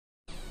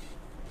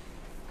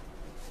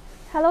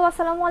Hello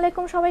আসসালামু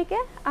আলাইকুম সবাইকে।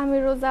 আমি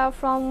রোজা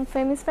ফ্রম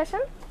ফেমিস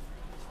ফ্যাশন।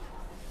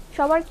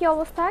 সবার কি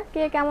অবস্থা,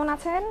 কে কেমন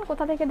আছেন,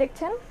 কোথা থেকে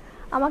দেখছেন?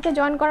 আমাকে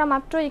জয়েন করা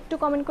মাত্র একটু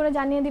কমেন্ট করে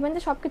জানিয়ে দিবেন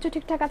যে সব কিছু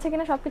ঠিকঠাক আছে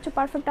কিনা, সব কিছু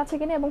পারফেক্ট আছে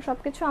কিনা এবং সব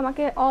কিছু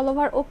আমাকে অল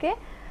ওভার ওকে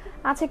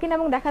আছে কিনা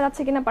এবং দেখা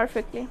যাচ্ছে কিনা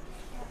পারফেক্টলি।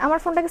 আমার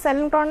ফোনটাকে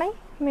সাইলেন্ট করা নাই?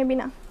 মেবি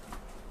না,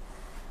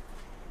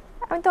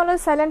 আমি তো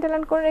অলওয়েজ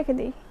সাইলেন্ট করে রেখে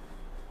দিই।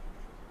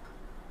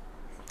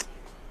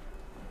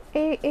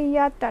 এই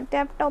ইয়ারটা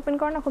ট্যাবটা ওপেন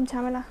করা না খুব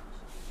ঝামেলা।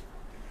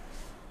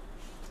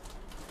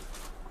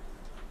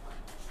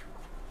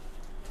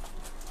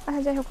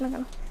 যাই হোক না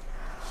কেন।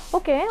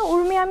 ওকে,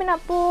 উর্মি আমিন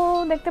আপু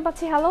দেখতে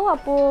পাচ্ছি, হ্যালো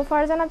আপু।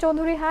 ফারজানা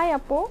চৌধুরী, হাই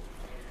আপু।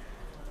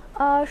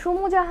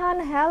 সুমু জাহান,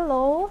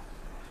 hello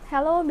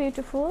hello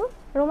beautiful.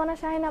 Romana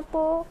Shahin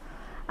আপু,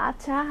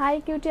 আচ্ছা হাই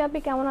কিউটি আপি,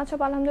 কেমন আছো?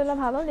 আলহামদুলিল্লাহ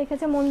ভালো।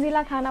 লিখেছে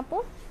মঞ্জিলা খান আপু।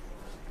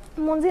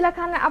 মঞ্জিলা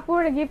খান আপুর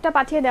গিফটটা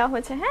পাঠিয়ে দেওয়া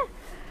হয়েছে। হ্যাঁ,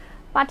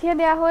 পাঠিয়ে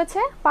দেওয়া হয়েছে।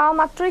 পাওয়া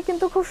মাত্রই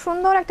কিন্তু খুব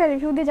সুন্দর একটা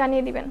রিভিউ দিয়ে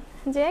জানিয়ে দিবেন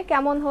যে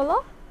কেমন হলো।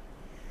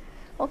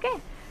 ওকে,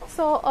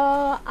 সো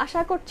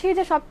আশা করছি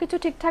যে সব কিছু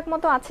ঠিকঠাক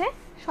মতো আছে।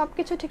 সব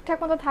কিছু ঠিকঠাক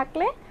মতো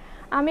থাকলে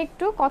আমি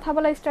একটু কথা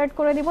বলা স্টার্ট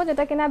করে দিব,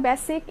 যেটা কিনা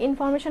বেসিক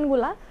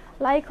ইনফরমেশনগুলা,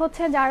 লাইক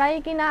হচ্ছে যারাই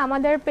কিনা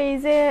আমাদের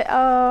পেজে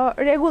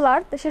রেগুলার,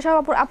 সেসব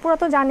আপুরা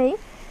তো জানেই,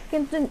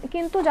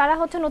 কিন্তু যারা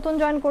হচ্ছে নতুন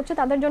জয়েন করছে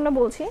তাদের জন্য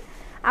বলছি,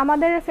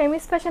 আমাদের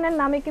ফেমিস ফ্যাশনের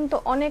নামে কিন্তু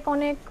অনেক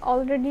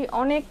অলরেডি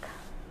অনেক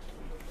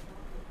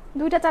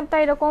 2-4টা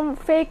এরকম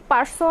ফেক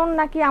পারসন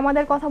নাকি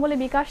আমাদের কথা বলে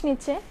বিকাশ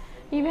নিচ্ছে।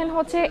 ইভেন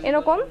হচ্ছে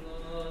এরকম,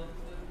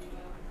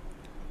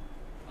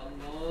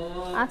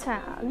 আচ্ছা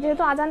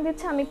যেহেতু আজান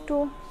দিচ্ছে আমি একটু।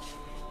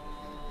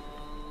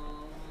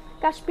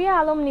 কাশপিয়া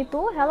আলম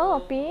নিতু, হ্যালো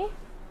আপি।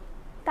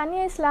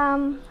 তানিয়া ইসলাম,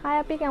 হাই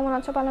আপি, কেমন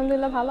আছো?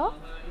 আলহামদুলিল্লাহ ভালো।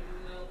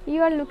 You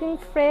are looking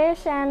fresh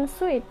and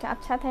sweet.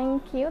 আচ্ছা,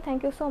 thank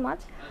you so much.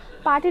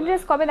 Party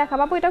dress কবে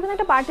দেখাবো আপু? এটাও কিন্তু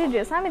একটা পার্টি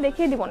ড্রেস, আমি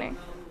দেখিয়ে দিব না,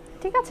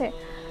 ঠিক আছে?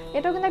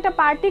 এটাও কিন্তু একটা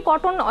পার্টি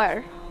কটন ওয়্যার।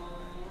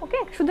 ওকে,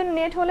 শুধু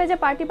নেট হলে যে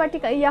পার্টি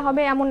ইয়া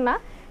হবে এমন না,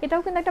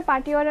 এটাও কিন্তু একটা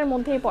পার্টি ওয়্যারের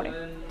মধ্যেই পড়ে,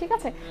 ঠিক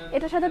আছে?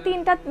 এটার সাথে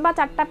 3টা বা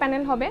 4টা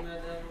প্যানেল হবে।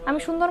 আমি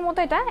সুন্দর মতো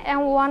এটা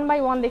 1 বাই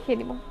 1 দেখিয়ে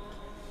দিব।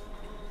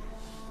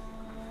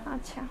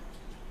 আচ্ছা,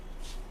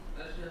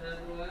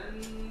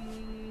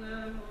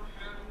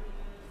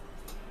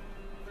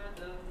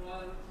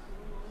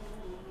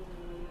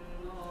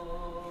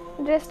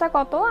 ড্রেসটা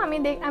কত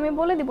আমি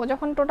বলে দিব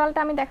যখন টোটালটা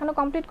আমি দেখানো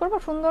কমপ্লিট করব,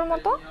 সুন্দর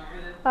মতো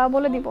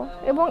বলে দিব।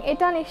 এবং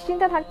এটা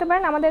নিশ্চিন্তে থাকতে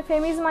পারেন, আমাদের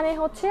ফেমিস মানে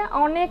হচ্ছে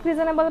অনেক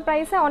রিজনেবল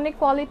প্রাইসে, অনেক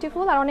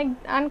কোয়ালিটিফুল আর অনেক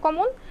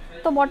আনকমন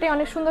তো বটে,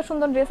 অনেক সুন্দর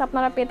সুন্দর ড্রেস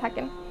আপনারা পেয়ে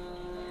থাকেন।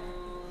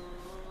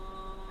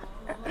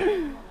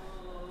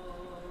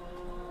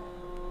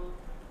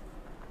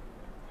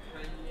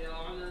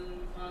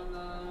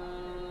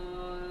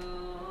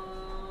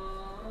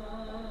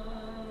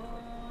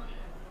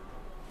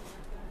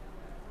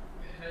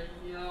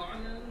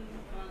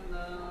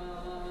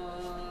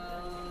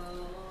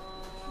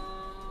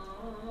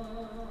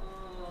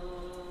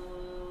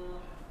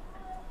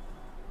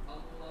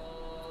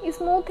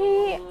 স্মুথি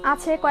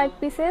আছে কয়েক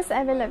পিসেস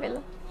অ্যাভেলেবেল।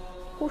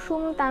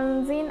 কুসুম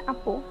তানজিন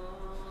আপু,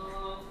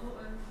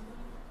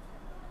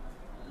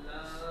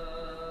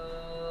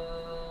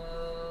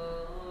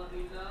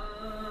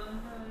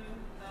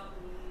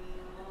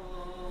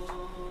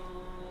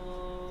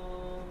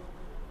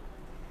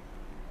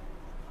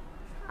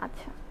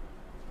 আচ্ছা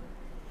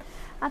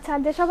আচ্ছা,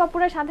 যেসব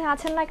আপুরের সাথে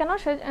আছেন না কেন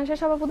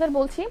সেসব আপুদের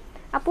বলছি,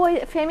 আপু ওই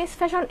ফেমিস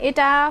ফ্যাশন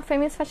এটা,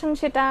 ফেমিস ফ্যাশন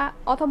সেটা,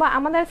 অথবা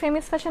আমাদের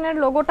ফেমিস ফ্যাশনের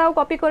লোগোটাও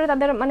কপি করে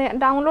তাদের মানে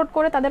ডাউনলোড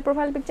করে তাদের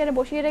প্রোফাইল পিকচারে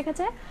বসিয়ে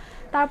রেখেছে।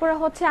 তারপরে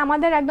হচ্ছে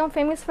আমাদের একদম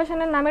ফেমিস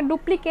ফ্যাশনের নামে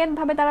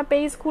ডুপ্লিকেটভাবে তারা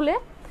পেজ খুলে,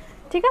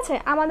 ঠিক আছে,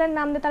 আমাদের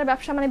নাম দিয়ে তার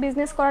ব্যবসা মানে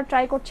বিজনেস করার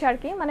ট্রাই করছে আর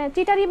কি। মানে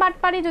চিটারি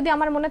বাটপারি যদি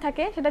আমার মনে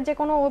থাকে, সেটা যে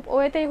কোনো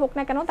ওয়েতেই হোক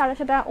না কেন, তারা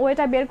সেটা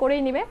ওয়েটা বের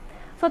করেই নেবে।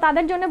 সো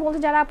তাদের জন্য বলছি,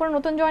 যারা আপনারা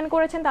নতুন জয়েন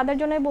করেছেন তাদের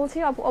জন্যই বলছি,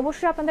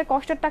 অবশ্যই আপনাদের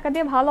কষ্টের টাকা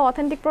দিয়ে ভালো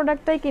অথেন্টিক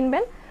প্রোডাক্টটাই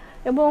কিনবেন।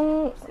 এবং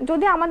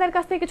যদি আমাদের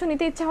কাছ থেকে কিছু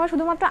নিতে ইচ্ছা হয়,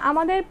 শুধুমাত্র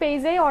আমাদের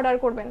পেজেই অর্ডার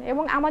করবেন।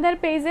 এবং আমাদের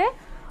পেজে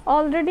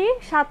অলরেডি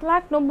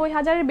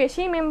 7,90,000-এর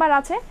বেশি মেম্বার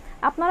আছে।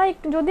 আপনারা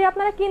যদি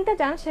আপনারা কিনতে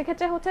চান,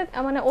 সেক্ষেত্রে হচ্ছে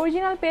মানে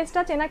অরিজিনাল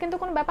পেজটা চেনা কিন্তু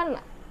কোনো ব্যাপার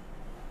না,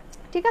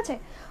 ঠিক আছে?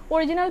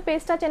 অরিজিনাল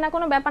পেজটা চেনা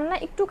কোনো ব্যাপার না,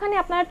 একটুখানি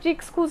আপনারা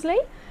ট্রিক্স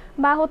খুঁজলেই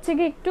বা হচ্ছে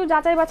গিয়ে একটু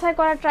যাচাই বাছাই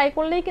করার ট্রাই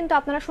করলেই কিন্তু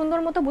আপনারা সুন্দর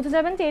মতো বুঝে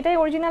যাবেন যে এটাই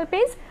অরিজিনাল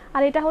পেজ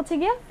আর এটা হচ্ছে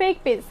গিয়ে ফেক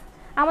পেজ।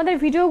 আমাদের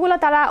ভিডিওগুলো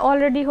তারা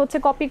অলরেডি হচ্ছে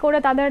কপি করে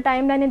তাদের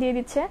টাইম লাইনে দিয়ে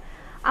দিচ্ছে।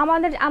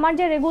 আমার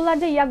যে রেগুলার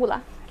যে ইয়াগুলা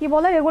কি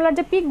বলে, রেগুলার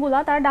যে পিকগুলা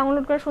তারা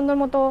ডাউনলোড করে সুন্দর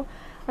মতো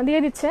দিয়ে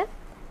দিচ্ছে,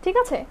 ঠিক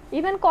আছে?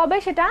 ইভেন কবে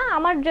সেটা,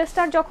 আমার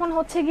ড্রেসটার যখন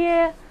হচ্ছে গিয়ে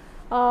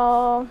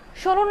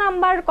 16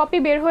 নাম্বার কপি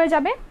বের হয়ে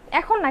যাবে,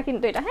 এখন না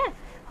কিন্তু এটা, হ্যাঁ,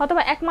 হয়তো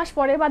বা 1 মাস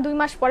পরে বা 2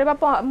 মাস পরে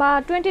বা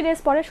 20 ডেজ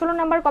পরে 16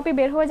 নাম্বার কপি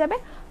বের হয়ে যাবে,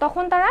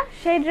 তখন তারা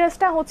সেই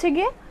ড্রেসটা হচ্ছে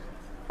গিয়ে,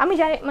 আমি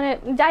জানি মানে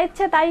যা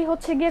ইচ্ছে তাই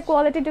হচ্ছে গিয়ে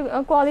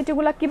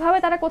কোয়ালিটিগুলো কীভাবে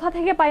তারা কোথা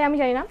থেকে পায় আমি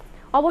জানি না।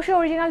 অবশ্যই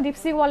অরিজিনাল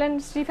ডিপসি বলেন,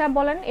 স্ট্রিফ্যাব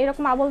বলেন,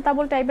 এরকম আবল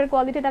তাবল টাইপের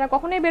কোয়ালিটি তারা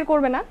কখনোই বের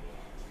করবে না।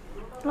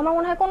 আমার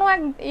মনে হয় কোনো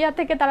এক ইয়া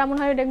থেকে তারা মনে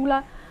হয়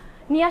রেগুলার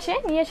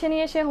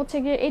নিয়ে এসে হচ্ছে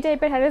গিয়ে এই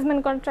টাইপের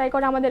হ্যারাসমেন্ট করা ট্রাই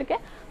করে আমাদেরকে।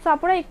 সো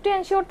আপনারা একটু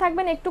এনশিওর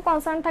থাকবেন, একটু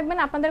কনসার্ন থাকবেন,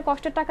 আপনাদের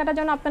কষ্টের টাকাটা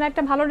যেন আপনারা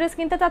একটা ভালো ড্রেস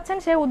কিনতে চাচ্ছেন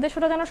সেই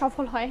উদ্দেশ্যটা যেন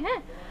সফল হয়। হ্যাঁ,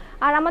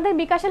 আর আমাদের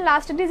বিকাশের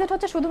লাস্ট ডিজিট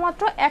হচ্ছে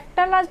শুধুমাত্র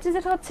একটা, লাস্ট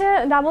ডিজিট হচ্ছে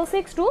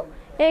 662,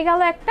 এই গেল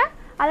একটা,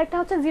 আরেকটা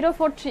হচ্ছে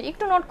 043,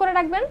 একটু নোট করে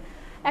রাখবেন।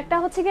 একটা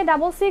হচ্ছে গিয়ে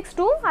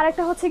 662 আর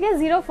একটা হচ্ছে গিয়ে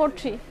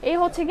 043, এই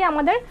হচ্ছে গিয়ে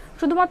আমাদের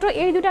শুধুমাত্র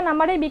এই দুটা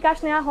নাম্বারে বিকাশ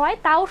নেওয়া হয়,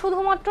 তাও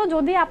শুধুমাত্র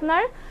যদি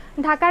আপনার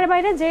ঢাকার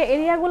বাইরে যে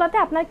এরিয়াগুলোতে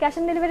আপনার ক্যাশ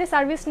অন ডেলিভারি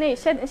সার্ভিস নেই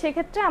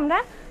সেক্ষেত্রে আমরা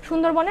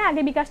সুন্দরবনে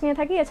আগে বিকাশ নিয়ে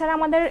থাকি। এছাড়া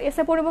আমাদের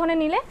এসে পরিবহনে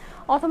নিলে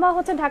অথবা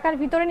হচ্ছে ঢাকার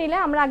ভিতরে নিলে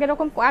আমরা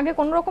আগে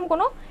কোনো রকম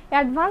কোনো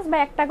অ্যাডভান্স বা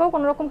 1 টাকাও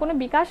কোনো রকম কোনো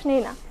বিকাশ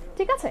নেই না,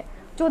 ঠিক আছে।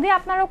 যদি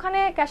আপনার ওখানে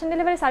ক্যাশ অন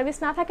ডেলিভারি সার্ভিস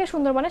না থাকে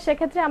সুন্দরবনে,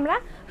 সেক্ষেত্রে আমরা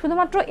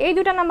শুধুমাত্র এই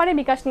দুটা নাম্বারে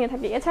বিকাশ নিয়ে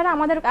থাকি, এছাড়া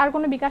আমাদের আর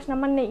কোনো বিকাশ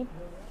নাম্বার নেই,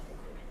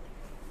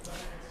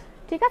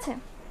 ঠিক আছে।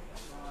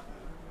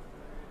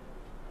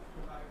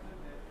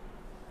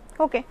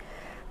 ওকে,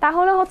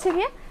 তাহলে হচ্ছে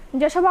গিয়ে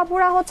যেসব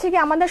আপুরা হচ্ছে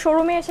গিয়ে আমাদের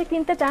শোরুমে এসে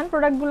কিনতে চান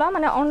প্রোডাক্টগুলো,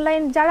 মানে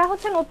অনলাইন যারা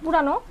হচ্ছে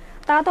পুরানো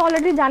তারা তো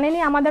অলরেডি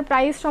জানেনই আমাদের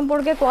প্রাইস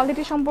সম্পর্কে,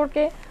 কোয়ালিটি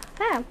সম্পর্কে,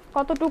 হ্যাঁ,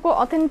 কতটুকু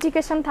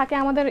অথেন্টিকেশন থাকে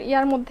আমাদের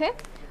ইয়ার মধ্যে।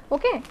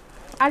 ওকে,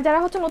 আর যারা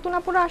হচ্ছে নতুন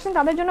আপুরা আসেন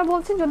তাদের জন্য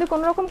বলছি, যদি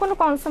কোনো রকম কোনো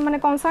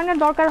কনসার্নের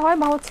দরকার হয়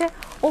বা হচ্ছে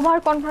ওভার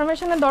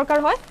কনফার্মেশনের দরকার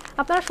হয়,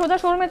 আপনারা সোজা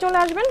শোরুমে চলে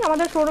আসবেন।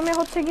 আমাদের শোরুমে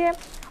হচ্ছে গিয়ে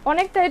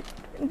অনেক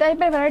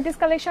টাইপের ভ্যারাইটিস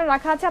কালেকশন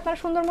রাখা আছে, আপনারা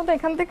সুন্দর মতো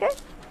এখান থেকে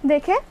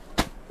দেখে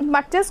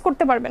পারচেজ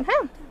করতে পারবেন।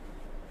 হ্যাঁ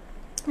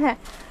হ্যাঁ,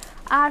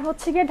 আর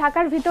হচ্ছে গিয়ে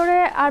ঢাকার ভিতরে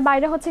আর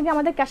বাইরে হচ্ছে গিয়ে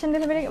আমাদের ক্যাশ অন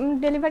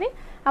ডেলিভারি,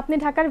 আপনি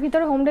ঢাকার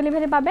ভিতরে হোম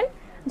ডেলিভারি পাবেন।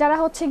 যারা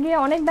হচ্ছে গিয়ে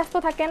অনেক ব্যস্ত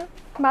থাকেন,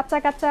 বাচ্চা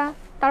কাচ্চা,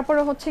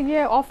 তারপরে হচ্ছে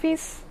গিয়ে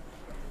অফিস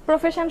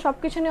প্রফেশন সব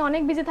কিছু নিয়ে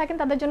অনেক বিজি থাকেন,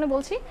 তাদের জন্য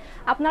বলছি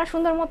আপনারা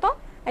সুন্দর মতো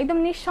একদম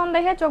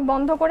নিঃসন্দেহে চোখ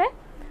বন্ধ করে,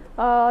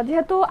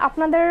 যেহেতু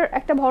আপনাদের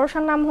একটা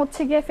ভরসার নাম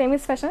হচ্ছে গিয়ে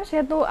ফেমিস ফ্যাশন,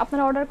 সেহেতু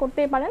আপনারা অর্ডার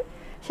করতেই পারেন।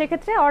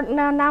 সেক্ষেত্রে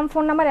নাম,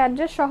 ফোন নাম্বার,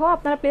 অ্যাড্রেস সহ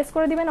আপনারা প্লেস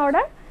করে দিবেন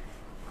অর্ডার।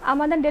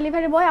 আমাদের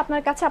ডেলিভারি বয়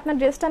আপনার কাছে আপনার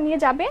ড্রেসটা নিয়ে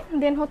যাবে,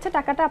 দেন হচ্ছে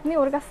টাকাটা আপনি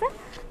ওর কাছে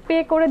পে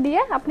করে দিয়ে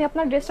আপনি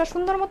আপনার ড্রেসটা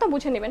সুন্দর মতো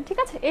বুঝে নেবেন, ঠিক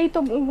আছে। এই তো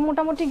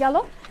মোটামুটি গেল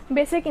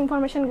বেসিক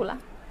ইনফরমেশনগুলা।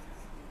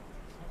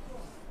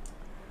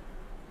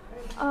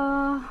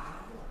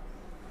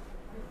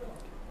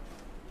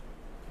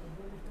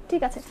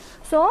 ঠিক আছে,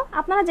 সো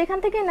আপনারা যেখান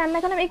থেকে নেন না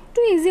কেন একটু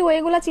ইজি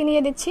ওয়েগুলো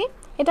চিনিয়ে দিচ্ছি।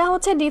 এটা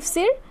হচ্ছে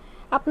ডিপসির,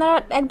 আপনারা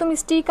একদম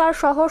স্টিকার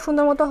সহ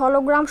সুন্দর মতো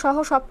হলোগ্রাম সহ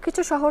সব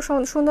কিছু সহ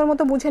সুন্দর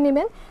মতো বুঝে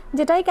নেবেন।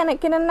 যেটাই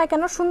কেনেন না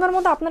কেন সুন্দর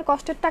মতো আপনার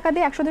কষ্টের টাকা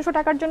দিয়ে 100-200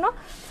 টাকার জন্য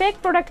ফেক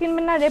প্রোডাক্ট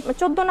কিনবেন না,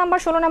 14 number,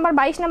 16 number,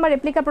 22 number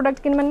replica product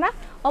কিনবেন না,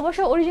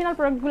 অবশ্যই অরিজিনাল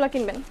প্রোডাক্টগুলো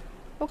কিনবেন।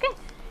 ওকে,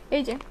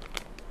 এই যে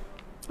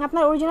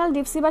আপনার অরিজিনাল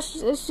ডিপসি বা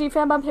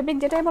শ্রীফা বা ফেব্রিক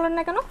যেটাই বলেন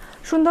না কেন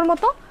সুন্দর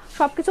মতো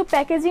সব কিছু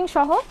প্যাকেজিং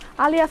সহ,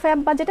 আলিয়া ফ্যাব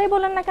বা যেটাই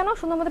বলেন না কেন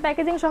সুন্দর মতো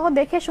প্যাকেজিং সহ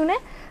দেখে শুনে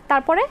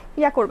তারপরে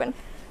ইয়া করবেন।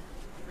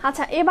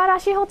 আচ্ছা, এবার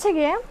আসি হচ্ছে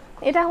গিয়ে,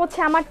 এটা হচ্ছে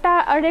আমারটা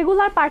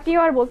রেগুলার পার্টি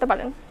ওয়ার বলতে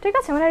পারেন, ঠিক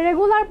আছে, মানে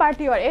রেগুলার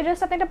পার্টি ওয়ার। এই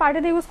ড্রেসটা আপনি একটা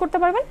পার্টিতে ইউজ করতে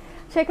পারবেন,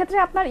 সেক্ষেত্রে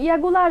আপনার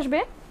ইয়াগুলো আসবে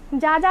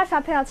যা যা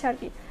সাথে আছে আর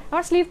কি।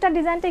 আমার স্লিভটার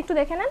ডিজাইনটা একটু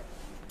দেখে নেন,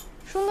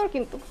 সুন্দর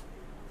কিন্তু,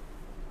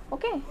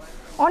 ওকে,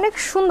 অনেক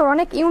সুন্দর,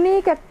 অনেক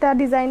ইউনিক একটা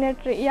ডিজাইনের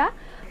ইয়া।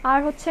 আর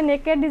হচ্ছে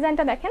নেকের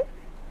ডিজাইনটা দেখেন,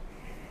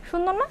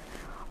 সুন্দর না,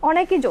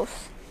 অনেকই জোস,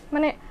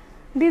 মানে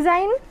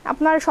ডিজাইন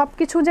আপনার সব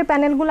কিছু যে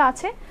প্যানেলগুলো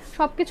আছে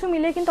সব কিছু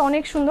মিলে কিন্তু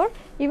অনেক সুন্দর।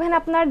 ইভেন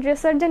আপনার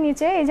ড্রেসের যে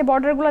নিচে এই যে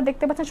বর্ডারগুলো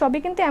দেখতে পাচ্ছেন সবই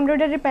কিন্তু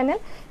এমব্রয়ডারি প্যানেল।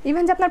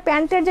 ইভেন যে আপনার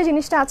প্যান্টের যে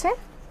জিনিসটা আছে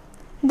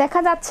দেখা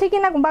যাচ্ছে কি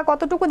না বা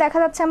কতটুকু দেখা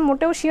যাচ্ছে আমি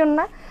মোটেও শিওর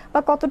না, বা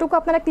কতটুকু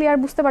আপনারা ক্লিয়ার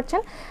বুঝতে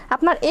পারছেন।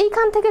 আপনার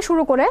এইখান থেকে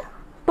শুরু করে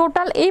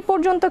টোটাল এই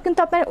পর্যন্ত কিন্তু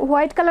আপনার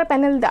হোয়াইট কালার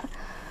প্যানেল দেওয়া,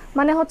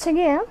 মানে হচ্ছে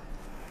গিয়ে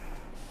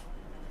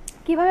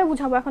কীভাবে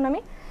বুঝাবো এখন আমি,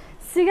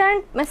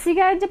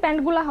 সিগারেট যে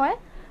প্যান্টগুলো হয়,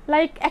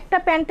 লাইক একটা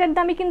প্যান্টের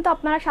দামই কিন্তু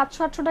আপনারা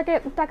 700-800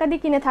 টাকা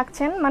দিয়ে কিনে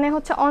থাকছেন, মানে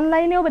হচ্ছে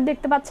অনলাইনেও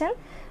দেখতে পাচ্ছেন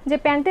যে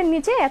প্যান্টের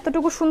নিচে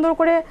এতটুকু সুন্দর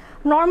করে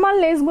নর্মাল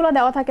লেসগুলো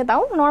দেওয়া থাকে,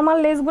 তাও নর্মাল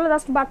লেসগুলো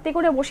জাস্ট বাড়তি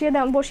করে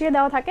বসিয়ে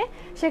দেওয়া থাকে।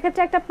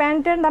 সেক্ষেত্রে একটা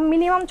প্যান্টের দাম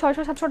মিনিমাম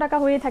 600-700 টাকা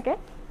হয়ে থাকে,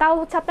 তাও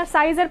হচ্ছে আপনার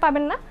সাইজের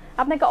পাবেন না,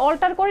 আপনাকে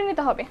অল্টার করে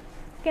নিতে হবে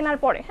কেনার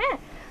পরে। হ্যাঁ,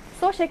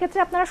 তো সেক্ষেত্রে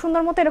আপনারা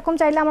সুন্দর মতো এরকম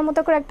চাইলে আমার মতো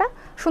করে একটা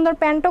সুন্দর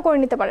প্যান্টও করে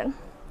নিতে পারেন।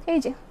 এই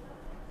যে,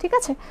 ঠিক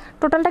আছে,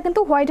 টোটালটা কিন্তু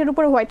হোয়াইটের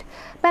উপরে হোয়াইট।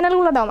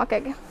 প্যানেলগুলো দাও আমাকে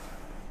আগে।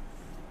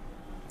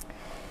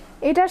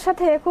 এটার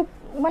সাথে খুব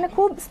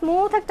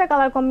স্মুথ একটা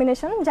কালার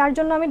কম্বিনেশন, যার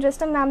জন্য আমি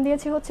ড্রেসটার নাম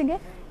দিয়েছি হচ্ছে গিয়ে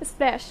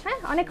স্প্ল্যাশ। হ্যাঁ,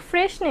 অনেক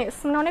ফ্রেশনেস,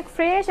 মানে অনেক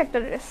ফ্রেশ একটা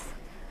ড্রেস।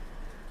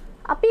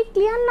 আপনি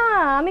ক্লিয়ার না,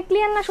 আমি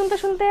ক্লিয়ার না শুনতে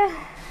শুনতে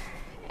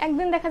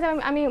একদিন দেখা যাবে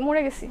আমি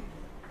মরে গেছি।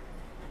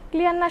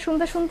 ক্লিয়ার না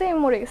শুনতে শুনতে আমি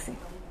মরে গেছি।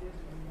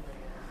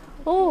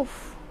 উফ,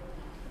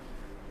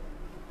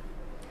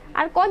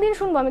 আর কদিন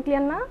শুনবো আমি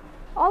ক্লিয়ার না?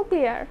 All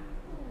clear.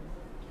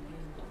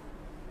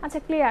 আচ্ছা,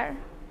 ক্লিয়ার,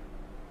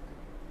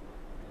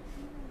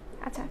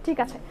 আচ্ছা ঠিক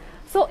আছে।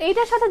 সো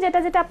এইটার সাথে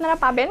যেটা আপনারা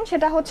পাবেন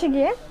সেটা হচ্ছে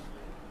গিয়ে,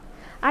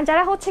 আর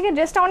যারা হচ্ছে গিয়ে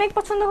ড্রেসটা অনেক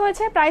পছন্দ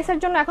হয়েছে প্রাইসের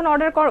জন্য এখন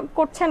অর্ডার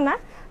করছেন না,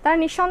 তারা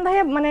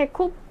নিঃসন্দেহে মানে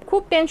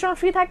খুব টেনশন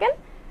ফ্রি থাকেন,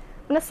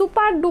 মানে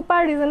সুপার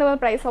ডুপার রিজনেবল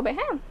প্রাইস হবে।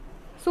 হ্যাঁ,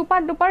 সুপার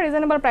ডুপার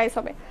রিজনেবল প্রাইস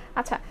হবে।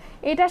 আচ্ছা,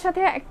 এইটার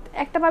সাথে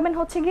একটা পাবেন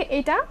হচ্ছে গিয়ে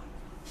এইটা,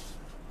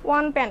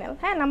 1 প্যানেল,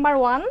 হ্যাঁ নাম্বার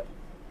 1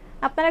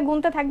 আপনারা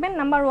গুনতে থাকবেন,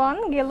 নাম্বার 1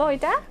 গেল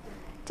এটা,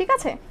 ঠিক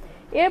আছে।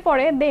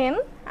 এরপরে দেন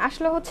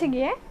আসলে হচ্ছে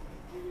গিয়ে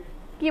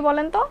কি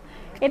বলেন তো,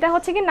 এটা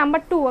হচ্ছে কি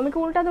নাম্বার 2, আমি কি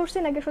উল্টা ধরছি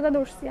নাকি সোজা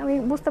ধরছি আমি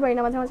বুঝতে পারি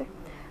না মাঝে মাঝে।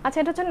 আচ্ছা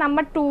এটা হচ্ছে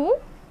নাম্বার 2,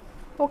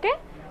 ওকে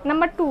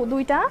নাম্বার 2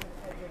 দুইটা,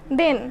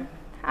 দেন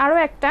আরও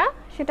একটা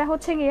সেটা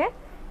হচ্ছে গিয়ে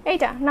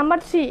এইটা নাম্বার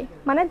 3।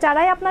 মানে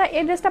যারাই আপনারা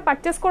এই ড্রেসটা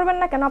পারচেস করবেন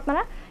না কেন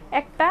আপনারা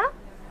একটা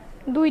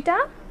দুইটা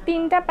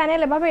তিনটা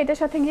প্যানেল এভাবে এটার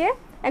সাথে গিয়ে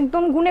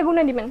একদম গুনে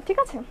গুনে নেবেন, ঠিক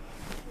আছে।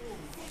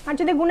 আর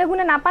যদি গুনে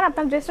গুনে না পান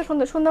আপনার ড্রেসটা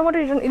সুন্দর সুন্দর মতো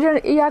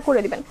ইয়া করে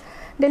দিবেন,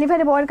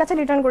 ডেলিভারি বয়ের কাছে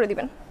রিটার্ন করে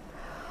দিবেন,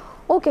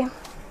 ওকে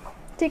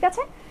ঠিক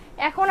আছে।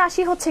 এখন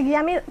আসি হচ্ছে গিয়ে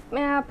আমি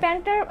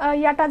প্যান্টের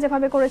ইয়াটা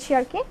যেভাবে করেছি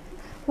আর কি,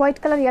 হোয়াইট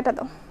কালার ইয়াটা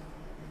দাও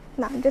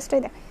না,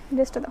 ড্রেসটাই দেখাই,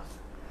 ড্রেসটা দাও।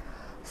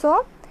 সো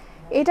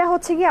এটা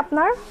হচ্ছে কি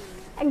আপনার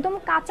একদম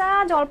কাঁচা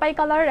জলপাই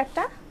কালারের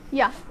একটা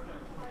ইয়া,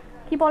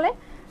 কি বলে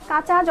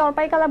কাঁচা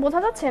জলপাই কালার, বোঝা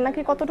যাচ্ছে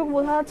নাকি কতটুকু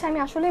বোঝা যাচ্ছে আমি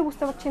আসলেই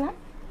বুঝতে পারছি না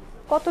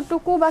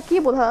কতটুকু বা কি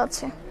বোঝা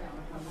যাচ্ছে।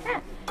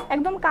 হ্যাঁ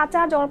একদম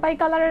কাঁচা জলপাই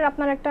কালারের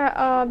আপনার একটা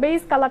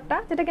বেস কালারটা,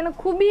 যেটা কিনা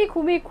খুবই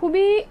খুবই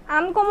খুবই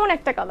আনকমন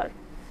একটা কালার,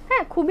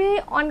 হ্যাঁ খুবই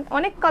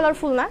অনেক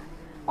কালারফুল না,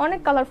 অনেক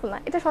কালারফুল না,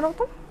 এটা সরব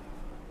তো।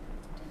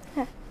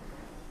 হ্যাঁ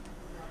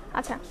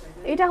আচ্ছা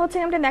এটা হচ্ছে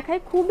আমি দেখাই,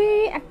 খুবই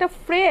একটা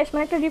ফ্রেশ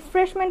মানে একটা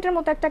রিফ্রেশমেন্টের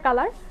মতো একটা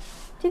কালার,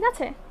 ঠিক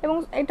আছে। এবং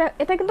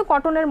এটা কিন্তু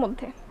কটনের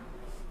মধ্যে,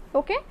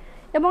 ওকে।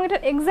 এবং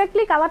এটার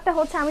এক্স্যাক্টলি কালারটা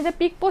হচ্ছে আমি যে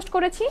পিক পোস্ট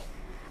করেছি,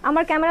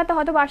 আমার ক্যামেরাতে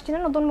হয়তো আসছে না,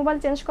 নতুন মোবাইল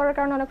চেঞ্জ করার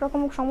কারণে অনেক রকম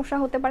সমস্যা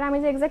হতে পারে, আমি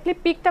যে এক্স্যাক্টলি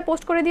পিকটা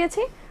পোস্ট করে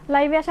দিয়েছি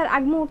লাইভে আসার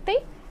আগ মুহূর্তেই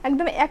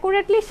একদম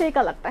অ্যাকুরেটলি সেই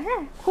কালারটা,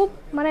 হ্যাঁ খুব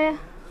মানে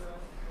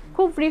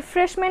খুব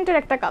রিফ্রেশমেন্টের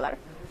একটা কালার,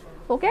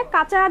 ওকে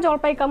কাঁচা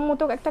জলপাই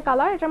মতো একটা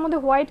কালার, এটার মধ্যে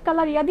হোয়াইট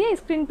কালার ইয়া দিয়ে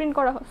স্ক্রিন প্রিন্ট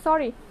করা হয়,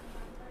 সরি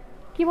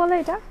কি বলে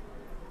এটা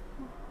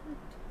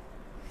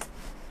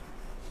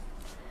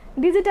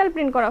ডিজিটাল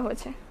প্রিন্ট করা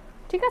হয়েছে,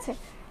 ঠিক আছে।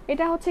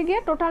 এটা হচ্ছে গিয়ে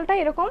টোটালটা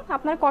এরকম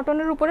আপনার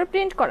কটনের উপরে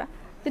প্রিন্ট করা,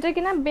 যেটা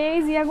কিনা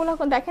বেজ ইয়াগুলো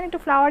দেখেন একটু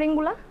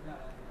ফ্লাওয়ারিংগুলো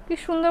কি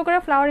সুন্দর করে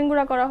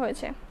ফ্লাওয়ারিংগুলো করা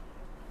হয়েছে।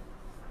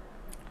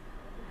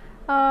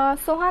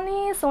 সোহানি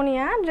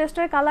সোনিয়া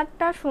ড্রেসটার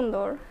কালারটা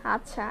সুন্দর,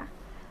 আচ্ছা।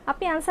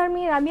 আপনি আনসার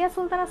মি রাবিয়া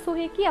সুলতানা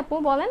সুহি, কি আপু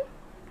বলেন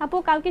আপু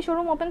কালকে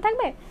শোরুম ওপেন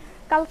থাকবে?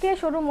 কালকে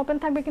শোরুম ওপেন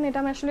থাকবে কিনা এটা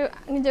আমি আসলে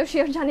নিজেও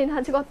শিওর জানি না,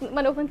 যে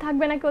মানে ওপেন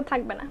থাকবে না কেউ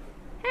থাকবে না,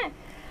 হ্যাঁ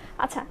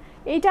আচ্ছা।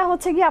 এইটা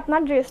হচ্ছে কি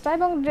আপনার ড্রেসটা,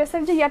 এবং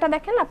ড্রেসের যে ইয়াটা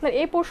দেখেন আপনার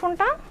এই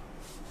পোর্শনটা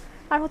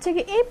আর হচ্ছে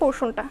কি এই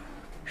পোর্শনটা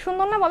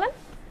সুন্দর না বলেন,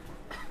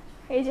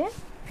 এই যে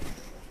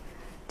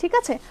ঠিক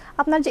আছে।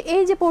 আপনার যে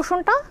এই যে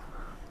পোর্শনটা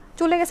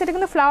চলে গেছে এটা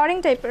কিন্তু ফ্লাওয়ারিং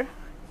টাইপের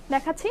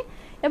দেখাচ্ছি,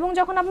 এবং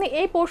যখন আপনি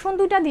এই পোর্শন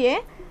দুইটা দিয়ে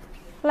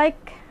লাইক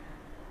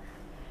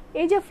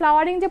এই যে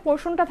ফ্লাওয়ারিং যে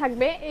পোর্শনটা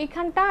থাকবে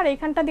এইখানটা আর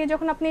এইখানটা দিয়ে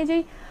যখন আপনি এই যে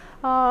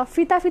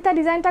ফিতা ফিতা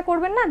ডিজাইনটা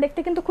করবেন না, দেখতে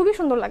কিন্তু খুবই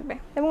সুন্দর লাগবে,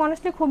 এবং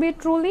অনেস্টলি খুবই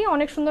ট্রুলি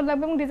অনেক সুন্দর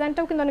লাগবে, এবং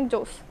ডিজাইনটাও কিন্তু অনেক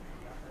জোস,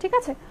 ঠিক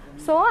আছে।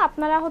 সো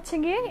আপনারা হচ্ছে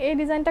গিয়ে এই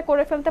ডিজাইনটা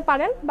করে ফেলতে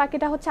পারেন,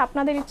 বাকিটা হচ্ছে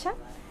আপনাদের ইচ্ছা।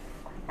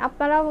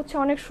 আপনারা হচ্ছে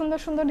অনেক সুন্দর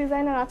সুন্দর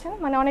ডিজাইনার আছেন,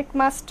 মানে অনেক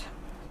মাস্ট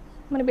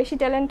মানে বেশি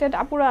ট্যালেন্টেড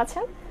আপুরা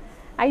আছেন,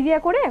 আইডিয়া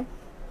করে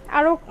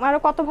আরও আরও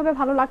কতভাবে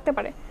ভালো লাগতে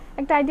পারে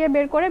একটা আইডিয়া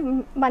বের করে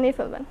বানিয়ে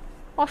ফেলবেন,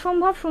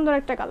 অসম্ভব সুন্দর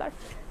একটা কালার,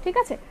 ঠিক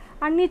আছে।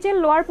 আর নিচের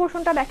লোয়ার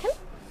পোর্শনটা দেখেন,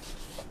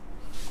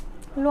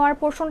 লোয়ার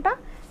পোর্শনটা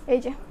এই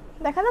যে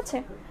দেখা যাচ্ছে,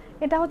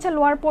 এটা হচ্ছে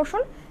লোয়ার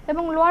পোর্শন,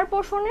 এবং লোয়ার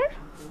পোর্শনের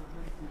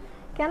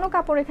কেন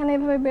কাপড় এখানে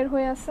এভাবে বের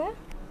হয়ে আছে,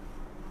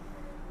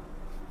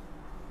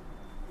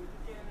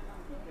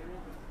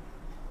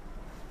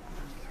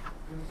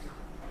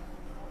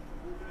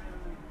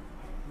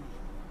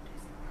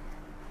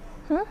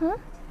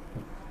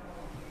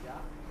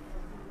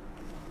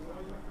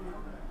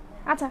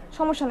 আচ্ছা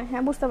সমস্যা নেই,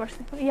 হ্যাঁ বুঝতে পারছি,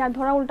 ইয়া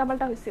ধরা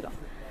উল্টাপাল্টা হয়েছিল।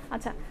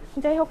 আচ্ছা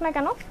যাই হোক না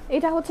কেন,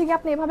 এটা হচ্ছে কি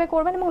আপনি এভাবে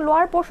করবেন, এবং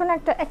লোয়ার পোর্শনে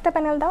একটা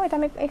প্যানেল দাও, এটা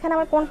আমি এখানে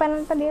আমার কোন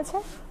প্যানেলটা দিয়েছে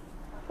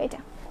এইটা,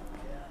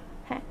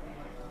 হ্যাঁ।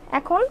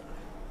 এখন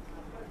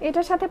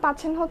এটার সাথে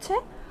পাচ্ছেন হচ্ছে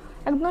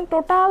একদম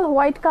টোটাল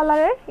হোয়াইট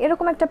কালারের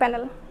এরকম একটা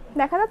প্যানেল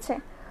দেখা যাচ্ছে,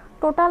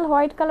 টোটাল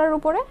হোয়াইট কালারের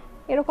উপরে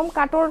এরকম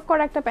কাটওয়ার্ক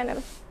করা একটা প্যানেল,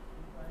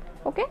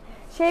 ওকে।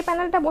 সেই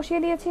প্যানেলটা বসিয়ে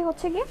দিয়েছি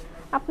হচ্ছে কি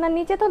আপনার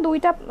নিচে তো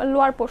দুইটা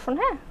লোয়ার পোর্শন,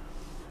 হ্যাঁ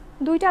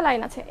দুইটা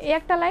লাইন আছে, এ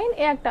একটা লাইন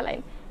এ একটা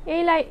লাইন,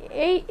 এই লাইন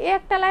এই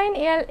একটা লাইন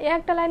এ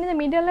একটা লাইনের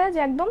মিডলে যে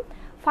একদম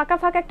ফাঁকা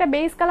ফাঁকা একটা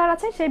বেস কালার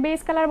আছে, সেই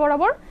বেস কালার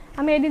বরাবর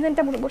আমি এই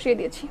ডিজাইনটা বসিয়ে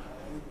দিয়েছি।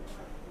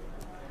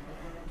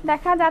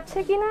 দেখা যাচ্ছে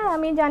কি না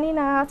আমি জানি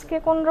না, আজকে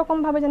কোন রকম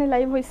ভাবে জানি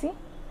লাইভ হয়েছি,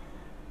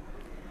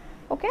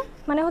 ওকে।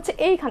 মানে হচ্ছে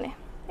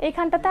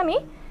এইখানটাতে আমি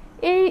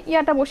এই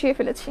ইয়াটা বসিয়ে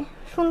ফেলেছি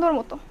সুন্দর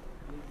মতো,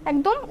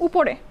 একদম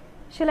উপরে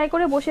সেলাই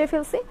করে বসিয়ে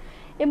ফেলছি,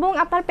 এবং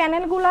আপনার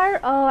প্যানেলগুলার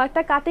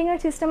একটা কাটিংয়ের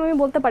সিস্টেম আমি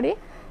বলতে পারি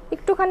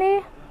একটুখানি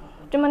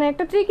মানে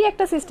একটা ট্রিকি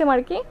একটা সিস্টেম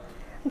আর কি।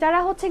 যারা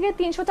হচ্ছে গিয়ে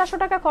 300-400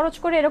 টাকা খরচ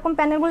করে এরকম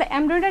প্যানেলগুলো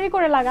এমব্রয়ডারি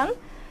করে লাগান,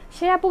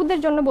 সে আপুদের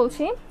জন্য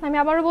বলছি, আমি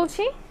আবারও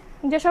বলছি,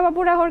 যেসব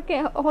আপুরা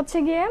হচ্ছে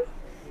গিয়ে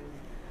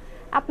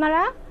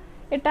আপনারা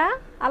এটা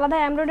আলাদা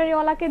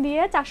এমব্রয়ডারিওয়ালাকে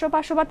দিয়ে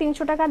 400-500 বা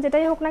 300 টাকা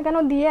যেটাই হোক না কেন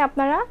দিয়ে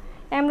আপনারা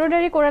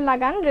এমব্রয়ডারি করে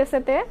লাগান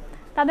ড্রেসেতে,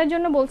 তাদের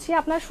জন্য বলছি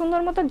আপনার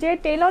সুন্দর মতো যে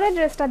টেলরের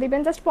ড্রেসটা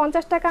দিবেন জাস্ট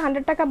 50 টাকা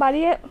 100 টাকা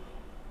বাড়িয়ে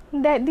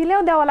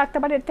দিলেও দেওয়া লাগতে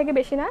পারে, এর থেকে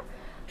বেশি না।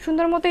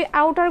 সুন্দর মতো এই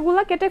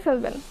আউটারগুলো কেটে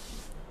ফেলবেন,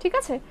 ঠিক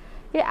আছে?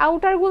 এই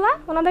আউটারগুলো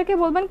ওনাদেরকে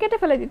বলবেন কেটে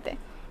ফেলে দিতে।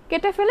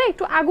 কেটে ফেলে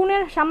একটু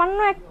আগুনের সামান্য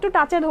একটু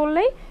টাচে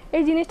ধরলেই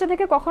এই জিনিসটা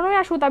থেকে কখনোই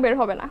আর সুতা বের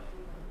হবে না।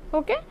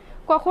 ওকে,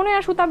 কখনোই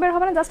আর সুতা বের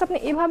হবে না। জাস্ট আপনি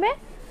এভাবে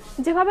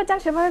যেভাবে চান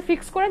সেভাবে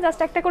ফিক্স করে জাস্ট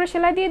একটা করে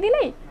সেলাই দিয়ে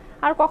দিলেই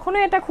আর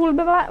কখনোই এটা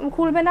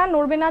খুলবে না,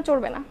 নড়বে না,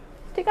 চড়বে না,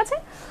 ঠিক আছে?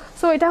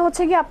 সো এটা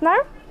হচ্ছে গিয়ে আপনার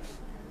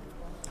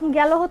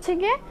গেল হচ্ছে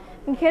গিয়ে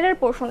ঘেরের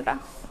পোর্শনটা।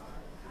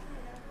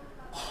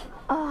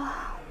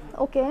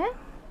 ওকে,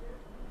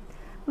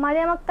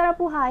 মারিয়াম আক্তার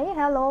আপু হাই,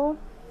 হ্যালো,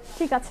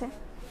 ঠিক আছে।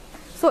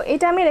 সো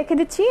এটা আমি রেখে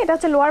দিচ্ছি, এটা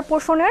হচ্ছে লোয়ার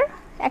পোর্শনের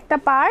একটা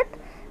পার্ট।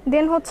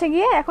 দেন হচ্ছে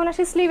গিয়ে এখন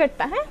আসি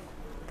স্লিভেরটা। হ্যাঁ,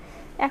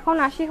 এখন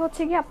আসি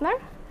হচ্ছে গিয়ে আপনার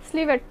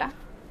স্লিভেরটা।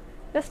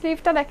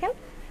 স্লিভটা দেখেন,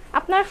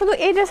 আপনার শুধু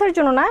এই ড্রেসের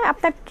জন্য না,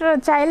 আপনার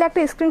চাইলে একটা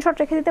স্ক্রিনশট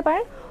রেখে দিতে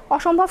পারেন।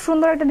 অসম্ভব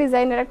সুন্দর একটা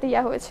ডিজাইনের একটা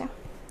ইয়া হয়েছে।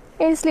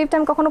 এই স্লিভটা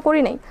আমি কখনো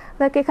করি নাই,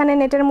 দেখ এখানে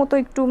নেটের মতো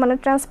একটু মানে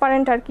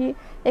ট্রান্সপারেন্ট আর কি,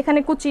 এখানে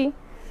কুচি,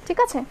 ঠিক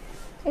আছে?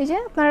 এই যে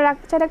আপনারা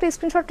চাইলে একটা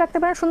স্ক্রিনশট রাখতে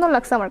পারেন, সুন্দর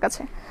লাগছে আমার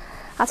কাছে।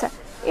 আচ্ছা,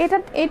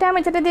 এটা আমি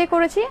যেটা দিয়ে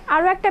করেছি,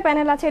 আরও একটা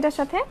প্যানেল আছে এটার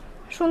সাথে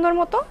সুন্দর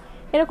মতো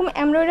এরকম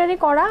এমব্রয়ডারি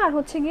করা, আর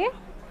হচ্ছে গিয়ে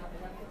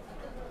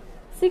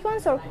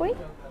সিকোয়েন্স ওয়ার্ক। কই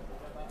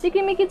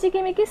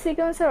চিকিমিকি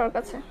সিকোয়েন্সের ওয়ার্ক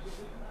আছে,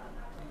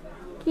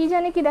 কি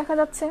জানি কি দেখা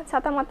যাচ্ছে,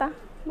 ছাতা মাতা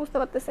বুঝতে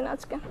পারতেছি না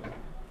আজকে।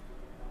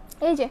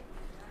 এই যে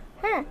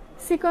হ্যাঁ,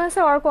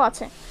 সিকোয়েন্সের ওয়ার্কও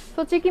আছে। তো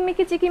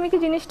চিকিমিকি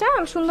জিনিসটা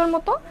আমি সুন্দর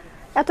মতো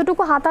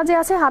এতটুকু হাতা যে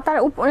আছে, হাতার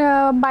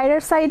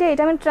বাইরের সাইডে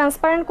এটা আমি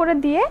ট্রান্সপারেন্ট করে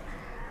দিয়ে,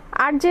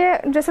 আর যে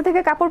ড্রেসে থেকে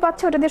কাপড়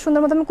পাচ্ছে ওটা দিয়ে সুন্দর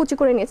মতো আমি কুচি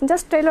করে নিয়েছি।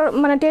 জাস্ট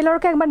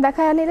টেলরকে একবার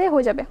দেখায় নিলেই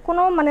হয়ে যাবে,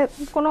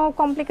 কোনো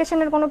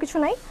কমপ্লিকেশনের কোনো কিছু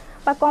নাই,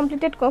 বা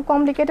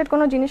কমপ্লিকেটেড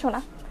কোনো জিনিসও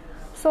না।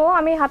 সো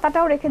আমি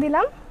হাতাটাও রেখে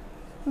দিলাম,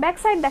 ব্যাক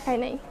সাইড দেখাই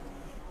নাই।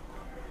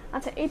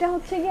 আচ্ছা, এটা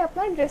হচ্ছে গিয়ে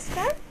আপনার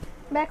ড্রেসটার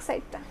ব্যাক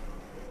সাইডটা।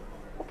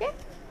 ওকে,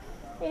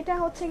 এটা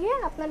হচ্ছে গিয়ে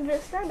আপনার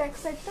ড্রেসটার ব্যাক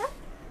সাইডটা।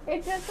 এই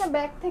ড্রেসটা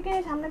ব্যাক থেকে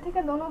সামনে থেকে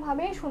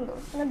দোনোভাবেই সুন্দর,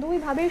 মানে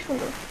দুইভাবেই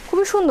সুন্দর,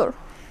 খুবই সুন্দর,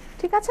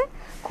 ঠিক আছে?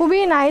 খুবই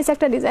নাইস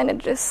একটা ডিজাইনের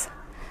ড্রেস।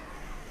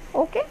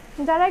 ওকে,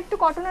 যারা একটু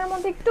কটনের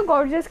মধ্যে একটু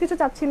গর্জিয়াস কিছু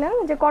চাচ্ছিলেন,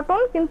 যে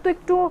কটন কিন্তু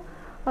একটু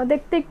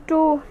দেখতে একটু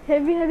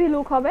হেভি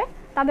লুক হবে,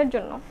 তাদের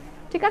জন্য,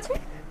 ঠিক আছে?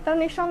 তারা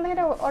নিঃসন্দেহে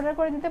এটা অর্ডার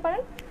করে দিতে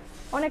পারেন।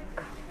 অনেক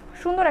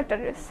সুন্দর একটা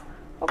ড্রেস।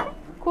 ওকে,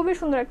 খুবই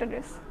সুন্দর একটা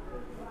ড্রেস।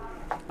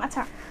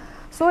 আচ্ছা,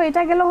 সো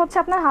এটা গেল হচ্ছে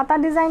আপনার হাতা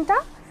ডিজাইনটা।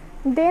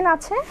 দেন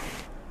আছে,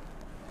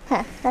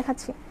 হ্যাঁ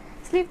দেখাচ্ছি,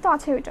 স্লিভ তো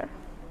আছে ওইটার।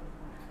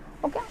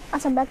 ওকে,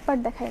 আচ্ছা ব্যাক পার্ট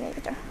দেখাই নেই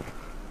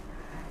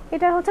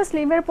এটার হচ্ছে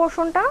স্লিভের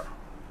পোর্শনটা,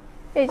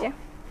 এই যে,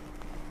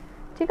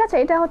 ঠিক আছে?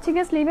 এটা হচ্ছে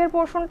গিয়ে স্লিভের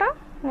পোর্শনটা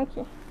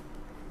নাকি,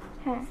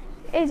 হ্যাঁ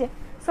এই যে,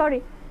 সরি,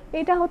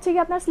 এটা হচ্ছে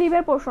গিয়ে আপনার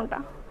স্লিভের পোর্শনটা।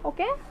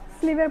 ওকে,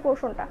 স্লিভের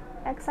পোর্শনটা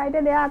এক সাইডে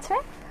দেয়া আছে,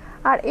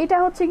 আর এটা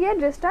হচ্ছে গিয়ে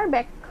ড্রেসটার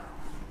ব্যাক।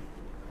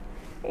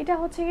 এটা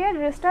হচ্ছে গিয়ে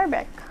ড্রেসটার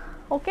ব্যাক।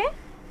 ওকে,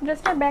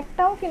 ড্রেসটার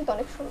ব্যাকটাও কিন্তু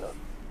অনেক সুন্দর।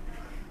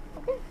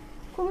 ওকে,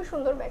 খুবই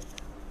সুন্দর ব্যাক,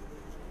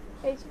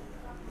 এই যে।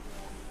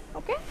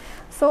 ওকে,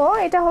 সো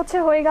এটা হচ্ছে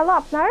হয়ে গেল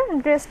আপনার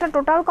ড্রেসটা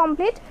টোটাল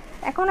কমপ্লিট।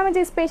 এখন আমি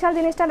যে স্পেশাল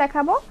জিনিসটা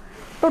দেখাবো,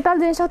 টোটাল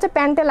জিনিসটা হচ্ছে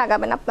প্যান্টে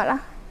লাগাবেন আপনারা।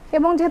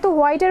 এবং যেহেতু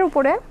হোয়াইটের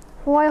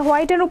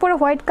উপরে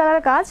হোয়াইট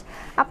কালার কাজ,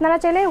 আপনারা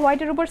চাইলে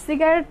হোয়াইটের উপর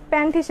সিগারেট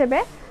প্যান্ট হিসেবে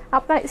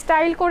আপনার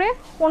স্টাইল করে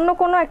অন্য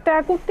কোনো একটা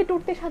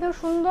কুর্তির সাথেও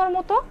সুন্দর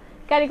মতো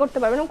ক্যারি করতে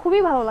পারবেন,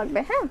 খুবই ভালো লাগবে।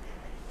 হ্যাঁ,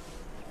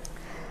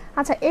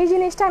 আচ্ছা, এই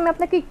জিনিসটা আমি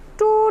আপনাকে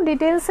একটু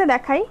ডিটেলসে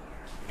দেখাই,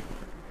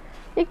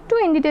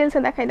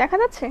 দেখা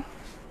যাচ্ছে?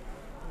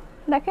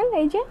 দেখেন,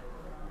 এই যে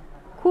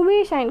খুবই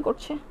শাইন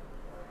করছে।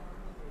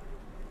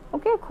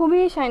 ওকে, খুবই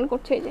শাইন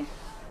করছে। এই যে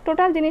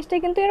টোটাল জিনিসটাই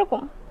কিন্তু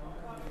এরকম,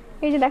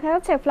 এই যে দেখা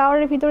যাচ্ছে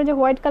ফ্লাওয়ারের ভিতরে যে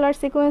হোয়াইট কালার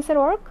সিকোয়েন্সের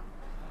ওয়ার্ক,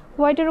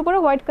 হোয়াইটের উপরে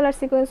হোয়াইট কালার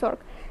সিকোয়েন্স ওয়ার্ক।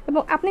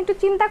 এবং আপনি একটু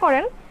চিন্তা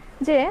করেন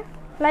যে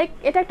লাইক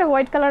এটা একটা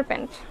হোয়াইট কালার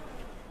প্যান্ট।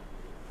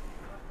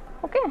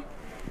 ওকে,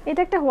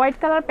 এটা একটা হোয়াইট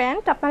কালার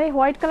প্যান্ট, আপনার এই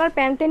হোয়াইট কালার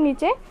প্যান্টের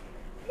নিচে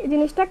এই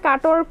জিনিসটা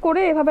কাটওয়ার্ক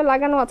করে এভাবে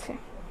লাগানো আছে।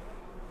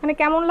 মানে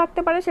কেমন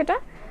লাগতে পারে সেটা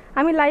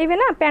আমি লাইভে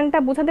না প্যান্টটা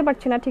বোঝাতে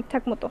পারছি না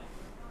ঠিকঠাক মতো।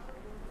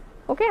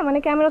 ওকে, মানে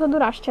ক্যামেরা তো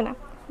দূর আসছে না।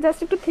 জাস্ট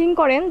একটু থিঙ্ক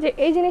করেন যে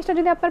এই জিনিসটা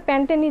যদি আপনার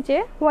প্যান্টের নিচে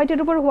হোয়াইটের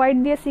উপর হোয়াইট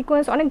দিয়ে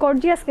সিকোয়েন্স, অনেক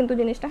গর্জিয়াস কিন্তু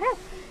জিনিসটা, হ্যাঁ,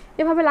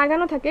 এভাবে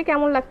লাগানো থাকে,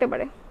 কেমন লাগতে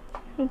পারে?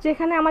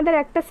 যেখানে আমাদের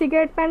একটা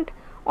সিগারেট প্যান্ট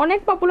অনেক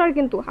পপুলার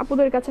কিন্তু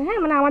আপুদের কাছে, হ্যাঁ,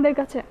 মানে আমাদের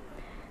কাছে,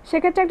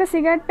 সেক্ষেত্রে একটা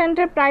সিগারেট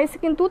প্যান্টের প্রাইস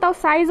কিন্তু তাও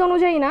সাইজ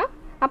অনুযায়ী না,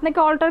 আপনাকে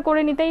অল্টার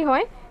করে নিতেই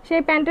হয়।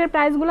 সেই প্যান্টের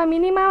প্রাইসগুলো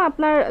মিনিমাম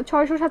আপনার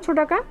 600-700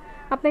 টাকা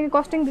আপনাকে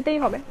কস্টিং দিতেই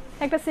হবে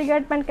একটা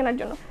সিগারেট প্যান্ট কেনার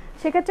জন্য।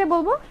 সেক্ষেত্রে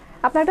বলবো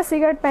আপনার একটা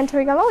সিগারেট প্যান্ট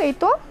হয়ে গেল। এই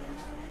তো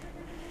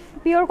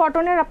পিওর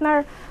কটনের আপনার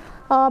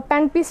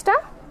প্যান্ট পিসটা,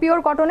 পিওর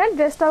কটনের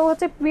ড্রেসটাও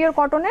হচ্ছে পিওর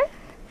কটনের,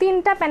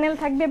 3টা প্যানেল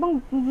থাকবে এবং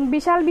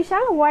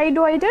বিশাল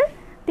ওয়াইডের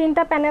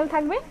 3টা প্যানেল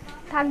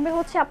থাকবে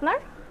হচ্ছে আপনার।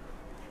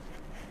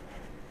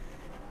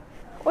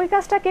 ওই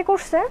কাজটা কে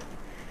করছে?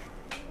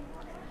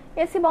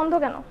 এসি বন্ধ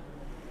কেন?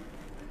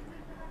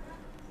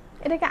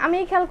 এটাকে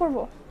আমিই খেয়াল করব?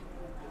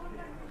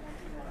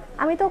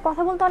 আমি তো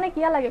কথা বলতে অনেক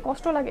ইয়া লাগে,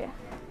 কষ্ট লাগে,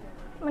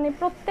 মানে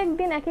প্রত্যেক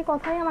দিন একই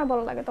কথাই আমার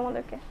ভালো লাগে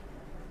তোমাদেরকে।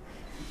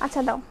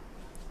 আচ্ছা দাও,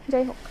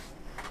 যাই হোক,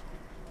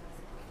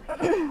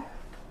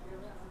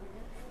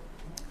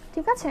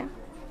 ঠিক আছে।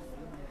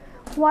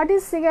 হোয়াট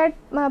ইজ সিগারেট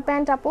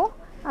প্যান্ট আপু?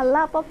 আল্লাহ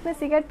আপু, আপনি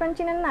সিগারেট প্যান্ট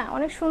চিনেন না?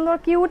 অনেক সুন্দর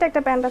কিউট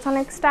একটা প্যান্ট আছে,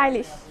 অনেক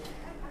স্টাইলিশ।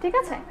 ঠিক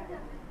আছে।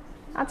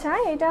 আচ্ছা,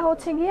 এটা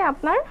হচ্ছে গিয়ে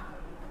আপনার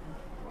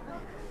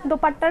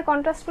দোপাট্টার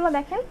কন্ট্রাস্টগুলো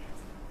দেখেন,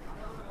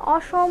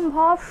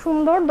 অসম্ভব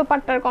সুন্দর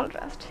দোপাট্টার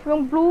কন্ট্রাস্ট। এবং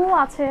ব্লু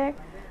আছে,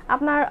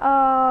 আপনার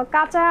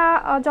কাঁচা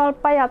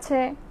জলপাই আছে,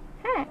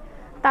 হ্যাঁ,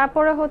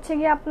 তারপরে হচ্ছে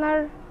গিয়ে আপনার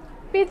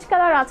পিচ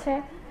কালার আছে,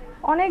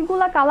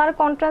 অনেকগুলা কালার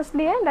কন্ট্রাস্ট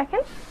দিয়ে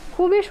দেখেন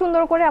খুবই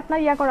সুন্দর করে আপনার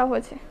ইয়া করা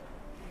হয়েছে।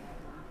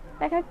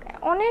 দেখেন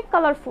অনেক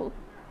কালারফুল,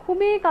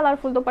 খুবই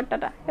কালারফুল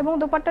দোপাট্টাটা। এবং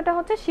দোপাট্টাটা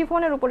হচ্ছে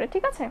শিফনের উপরে,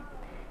 ঠিক আছে,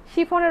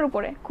 শিফনের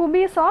উপরে,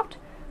 খুবই সফট,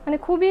 মানে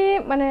খুবই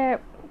মানে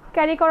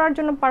ক্যারি করার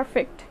জন্য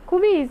পারফেক্ট,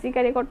 খুবই ইজি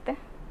ক্যারি করতে।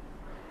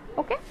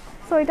 ওকে,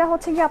 সো এটা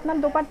হচ্ছে কি আপনার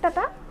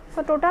দোপাট্টাটা। সো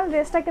টোটাল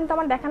ড্রেসটা কিন্তু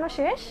আমার দেখানো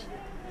শেষ।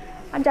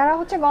 আর যারা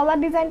হচ্ছে গলার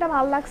ডিজাইনটা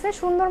ভালো লাগছে,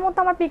 সুন্দর মতো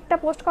আমার পিকটা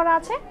পোস্ট করা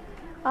আছে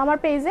আমার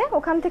পেজে,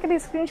 ওখান থেকে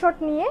স্ক্রিনশট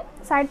নিয়ে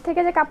সাইড থেকে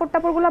যে কাপড়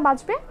টাপড়গুলো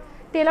বাঁচবে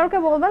টেলারকে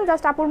বলবেন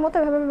জাস্ট আপুর মতো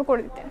এভাবে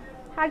করে দিতে।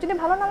 আর যদি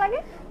ভালো না লাগে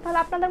তাহলে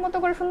আপনাদের মতো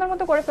করে সুন্দর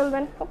মতো করে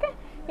ফেলবেন। ওকে,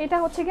 এটা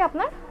হচ্ছে কি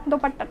আপনার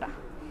দোপাট্টাটা।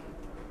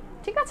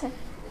 ঠিক আছে,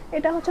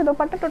 এটা হচ্ছে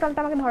দোপাট্টা। টোটালটা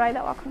আমাকে ধরাই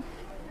দাও। এখন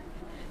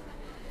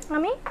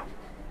আমি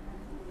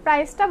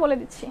প্রাইসটা বলে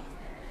দিচ্ছি।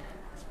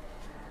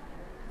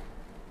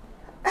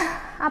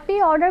 আপনি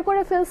অর্ডার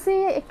করে ফেলছি,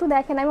 একটু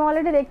দেখেন। আমি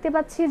অলরেডি দেখতে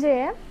পাচ্ছি যে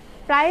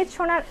প্রাইস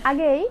শোনার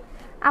আগেই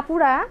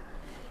আপুরা,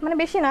 মানে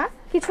বেশি না,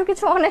 কিছু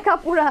কিছু অনেক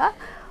আপুরা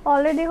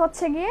অলরেডি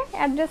হচ্ছে গিয়ে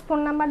অ্যাড্রেস ফোন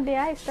নাম্বার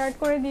দেয়া স্টার্ট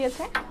করে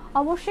দিয়েছে।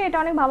 অবশ্যই এটা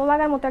অনেক ভালো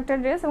লাগার মতো একটা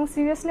ড্রেস, এবং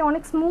সিরিয়াসলি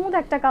অনেক স্মুথ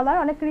একটা কালার,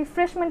 অনেক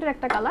রিফ্রেশমেন্টের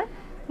একটা কালার,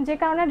 যে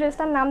কারণে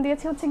ড্রেসটার নাম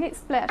দিয়েছে হচ্ছে গিয়ে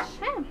স্প্ল্যাশ।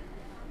 হ্যাঁ,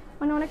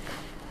 মানে অনেক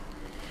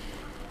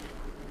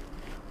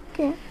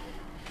ওকে।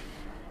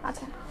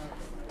 আচ্ছা,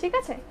 ঠিক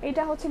আছে,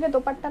 এইটা হচ্ছে গিয়ে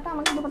দোপাট্টাটা।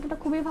 আমার দোপাট্টাটা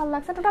খুবই ভালো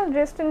লাগছে। টোটাল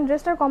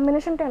ড্রেসটার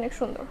কম্বিনেশনটা অনেক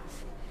সুন্দর।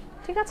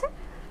 ঠিক আছে,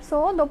 সো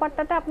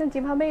দোপাট্টাটা আপনি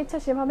যেভাবে ইচ্ছা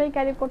সেভাবেই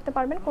ক্যারি করতে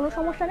পারবেন, কোনো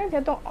সমস্যা নেই,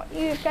 যেহেতু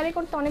ক্যারি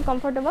করতে অনেক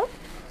কমফোর্টেবল।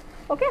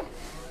 ওকে,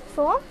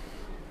 সো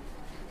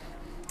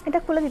এটা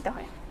খুলে দিতে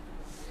হয়।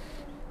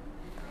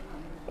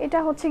 এটা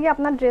হচ্ছে গিয়ে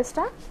আপনার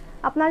ড্রেসটা।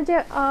 আপনার যে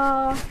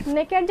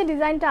নেকের যে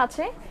ডিজাইনটা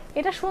আছে,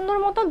 এটা সুন্দর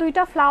মতো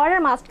দুইটা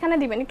ফ্লাওয়ারের মাঝখানে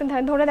দিবেন। একটু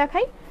ধরে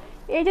দেখাই,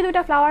 এই যে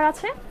দুইটা ফ্লাওয়ার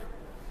আছে,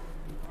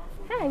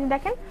 হ্যাঁ, এই যে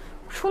দেখেন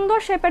সুন্দর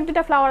শেপের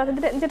দুইটা ফ্লাওয়ার আছে,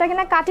 যেটা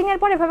কিনা কাটিংয়ের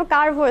পর এভাবে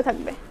কার্ভ হয়ে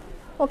থাকবে।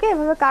 ওকে,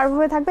 এভাবে কার্ভ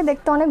হয়ে থাকবে,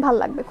 দেখতে অনেক ভালো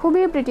লাগবে, খুবই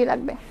প্রিটি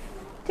লাগবে।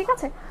 ঠিক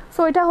আছে,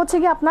 সো এটা হচ্ছে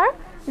কি আপনার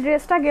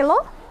ড্রেসটা গেল।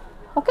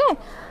 ওকে,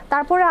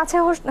 তারপরে আছে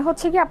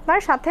হচ্ছে কি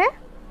আপনার সাথে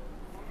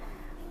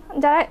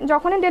যারা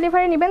যখনই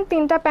ডেলিভারি নেবেন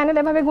 3টা প্যানেল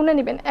এভাবে গুনে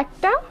নেবেন,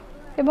 একটা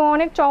এবং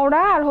অনেক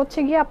চওড়া, আর হচ্ছে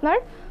গিয়ে আপনার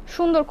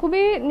সুন্দর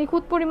খুবই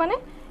নিখুঁত পরিমাণে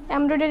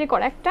এমব্রয়ডারি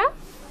করা, একটা,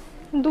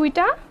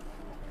 দুইটা,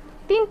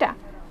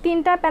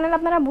 তিনটা প্যানেল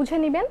আপনারা বুঝে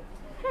নেবেন।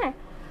 হ্যাঁ,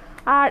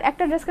 আর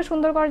একটা ড্রেসকে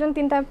সুন্দর করার জন্য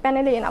 3টা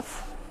প্যানেলে এনাফ।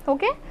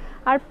 ওকে,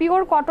 আর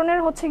পিওর কটনের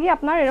হচ্ছে গিয়ে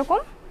আপনার এরকম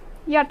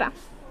ইয়াটা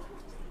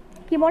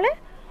কি বলে,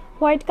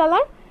 হোয়াইট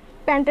কালার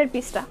প্যান্টের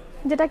পিসটা,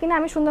 যেটা কিনা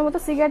আমি সুন্দর মতো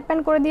সিগারেট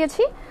প্যান্ট করে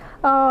দিয়েছি।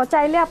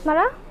 চাইলে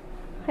আপনারা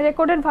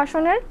রেকর্ডেড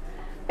ভার্সনের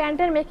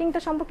প্যান্টের মেকিংটা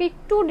সম্পর্কে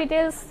একটু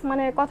ডিটেলস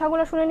মানে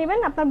কথাগুলো শুনে নেবেন,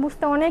 আপনার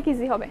বুঝতে অনেক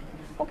ইজি হবে।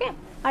 ওকে,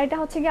 আর এটা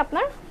হচ্ছে কি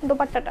আপনার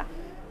দোপাট্টাটা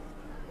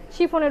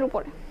শিফনের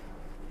উপরে।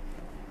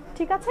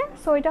 ঠিক আছে,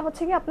 সো এটা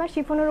হচ্ছে কি আপনার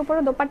শিফনের উপরে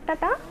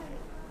দোপাট্টাটা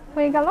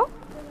হয়ে গেল।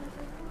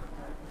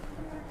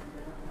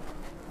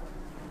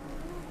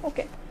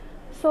 ওকে,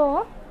 সো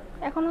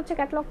এখন হচ্ছে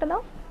ক্যাটালগটা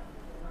দাও।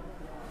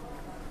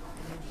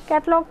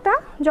 ক্যাটালগটা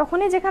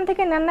যখনই যেখান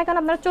থেকে নেন না কেন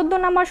আপনারা 14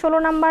 number,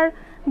 16 number,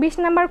 20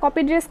 number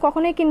copy dress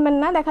কখনোই কিনবেন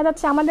না। দেখা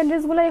যাচ্ছে আমাদের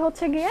ড্রেসগুলোই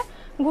হচ্ছে গিয়ে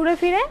ঘুরে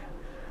ফিরে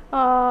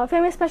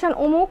ফেমিস ফ্যাশন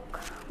অমুক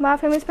বা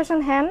ফেমিস ফ্যাশন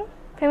হ্যান,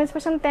 ফেমিস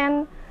ফ্যাশন ত্যান,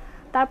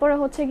 তারপরে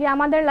হচ্ছে গিয়ে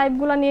আমাদের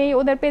লাইভগুলো নিয়েই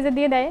ওদের পেজে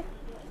দিয়ে দেয়।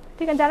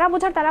 ঠিক আছে, যারা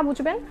বোঝার তারা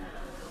বুঝবেন।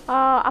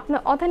 আপনার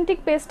অথেন্টিক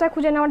পেজটা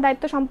খুঁজে নেওয়ার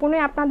দায়িত্ব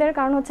সম্পূর্ণই আপনাদের,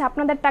 কারণ হচ্ছে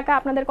আপনাদের টাকা,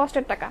 আপনাদের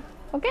কষ্টের টাকা।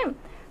 ওকে,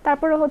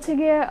 তারপরে হচ্ছে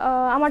গিয়ে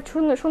আমার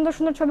সুন্দর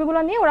সুন্দর ছবিগুলো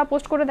নিয়ে ওরা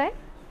পোস্ট করে দেয়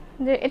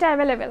যে এটা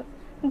অ্যাভেলেবেল।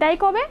 দেয়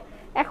কবে?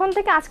 এখন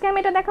থেকে, আজকে আমি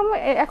এটা দেখাবো,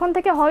 এখন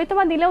থেকে হয়তো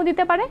বা দিলেও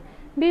দিতে পারে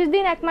 20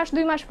 দিন, 1 মাস,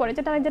 2 মাস পরে,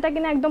 যেটা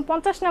কিনা একদম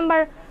 50 নাম্বার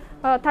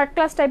থার্ড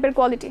ক্লাস টাইপের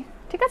কোয়ালিটি।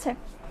 ঠিক আছে,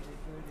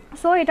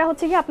 সো এটা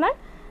হচ্ছে গিয়ে আপনার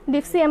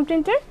ডিপসি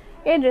এমপ্রিন্টের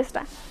এই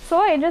ড্রেসটা। সো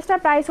এই ড্রেসটার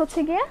প্রাইস হচ্ছে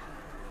গিয়ে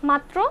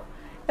মাত্র,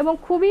 এবং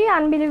খুবই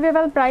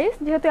আনবিলিভেবল প্রাইস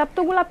যেহেতু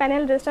এতগুলা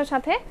প্যানেল ড্রেসটার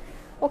সাথে।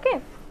 ওকে,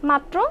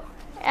 মাত্র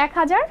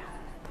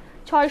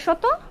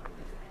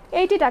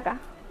 1680 টাকা।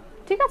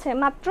 ঠিক আছে,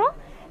 মাত্র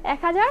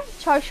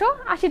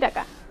 1680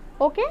 টাকা।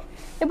 ওকে,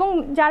 এবং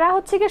যারা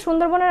হচ্ছে কি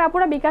সুন্দরবনের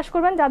আপুরা বিকাশ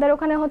করবেন, যাদের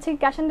ওখানে হচ্ছে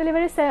ক্যাশ অন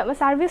ডেলিভারি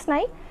সার্ভিস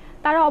নাই,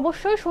 তারা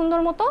অবশ্যই সুন্দর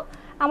মতো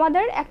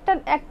আমাদের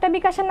একটা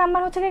বিকাশের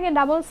নাম্বার হচ্ছে কি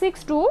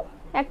 662,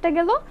 একটা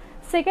গেল,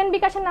 সেকেন্ড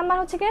বিকাশের নাম্বার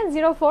হচ্ছে কি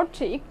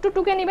 043, একটু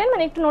টুকে নেবেন,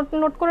 মানে একটু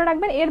নোট করে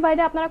রাখবেন, এর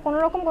বাইরে আপনারা কোনো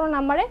রকম কোনো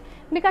নাম্বারে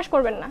বিকাশ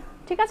করবেন না।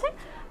 ঠিক আছে,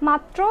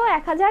 মাত্র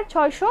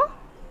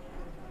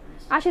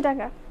 1680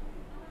 টাকা।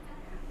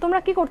 তোমরা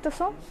কি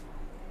করতেছো?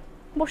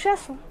 বসে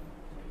আছো?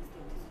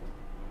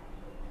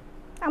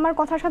 আমার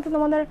কথার সাথে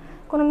তোমাদের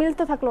কোনো মিল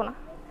তো থাকলো না।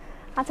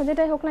 আচ্ছা,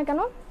 যেটাই হোক না কেন,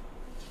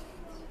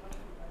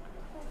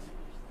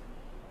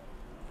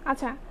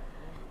 আচ্ছা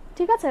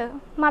ঠিক আছে,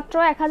 মাত্র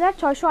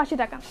 1680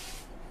 টাকা।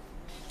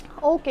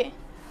 ওকে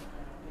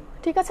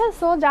ঠিক আছে।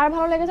 সো যার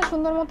ভালো লেগেছে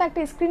সুন্দর মতো একটা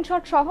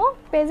স্ক্রিনশট সহ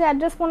পেজে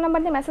অ্যাড্রেস ফোন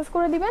নাম্বার দিয়ে মেসেজ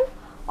করে দিবেন,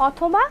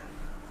 অথবা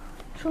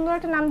সুন্দর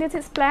একটা নাম দিয়েছে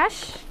স্প্ল্যাশ,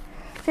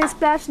 সেই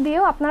স্প্ল্যাশ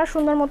দিয়েও আপনারা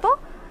সুন্দর মতো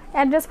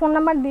অ্যাড্রেস ফোন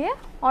নাম্বার দিয়ে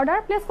অর্ডার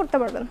প্লেস করতে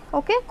পারবেন।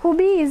 ওকে,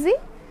 খুবই ইজি।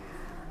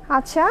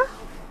 আচ্ছা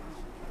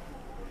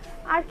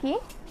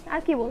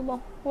আর কি বলবো,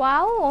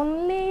 ওয়াও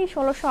অনলি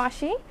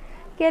 1680।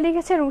 কে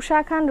লিখেছে? রুষা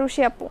খান,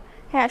 রুশি আপু।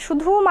 হ্যাঁ,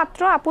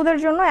 শুধুমাত্র আপুদের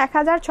জন্য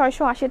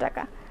 1680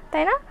 টাকা,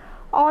 তাই না?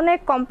 অনেক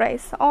কম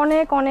প্রাইস,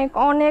 অনেক অনেক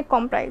অনেক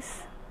কম প্রাইস।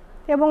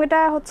 এবং এটা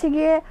হচ্ছে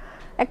গিয়ে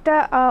একটা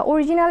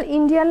অরিজিনাল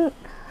ইন্ডিয়ান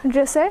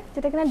ড্রেসের,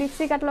 যেটা কিনা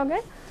ডিপসি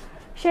ক্যাটালগের,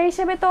 সেই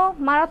হিসেবে তো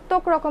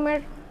মারাত্মক রকমের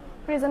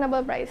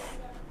রিজনেবল প্রাইস।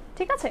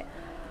 ঠিক আছে।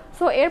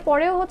 সো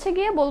এরপরেও হচ্ছে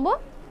গিয়ে বলবো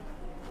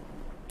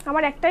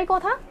আমার একটাই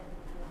কথা,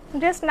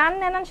 ড্রেস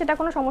নেন সেটা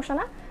কোনো সমস্যা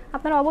না,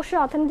 আপনারা অবশ্যই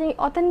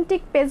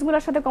অথেন্টিক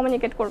পেজগুলোর সাথে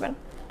কমিউনিকেট করবেন।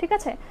 ঠিক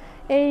আছে।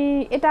 এই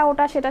এটা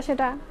ওটা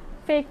সেটা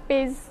ফেক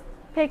পেজ,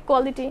 ফেক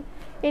কোয়ালিটি,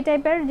 এই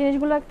টাইপের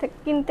জিনিসগুলো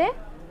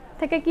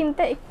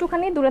কিনতে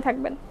একটুখানি দূরে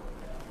থাকবেন।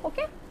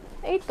 ওকে,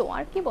 এই তো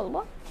আর কি বলবো।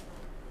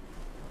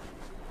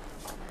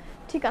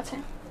 ঠিক আছে,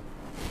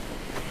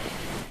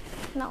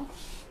 নাও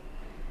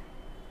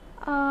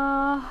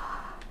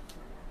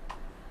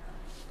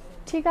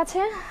ঠিক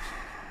আছে।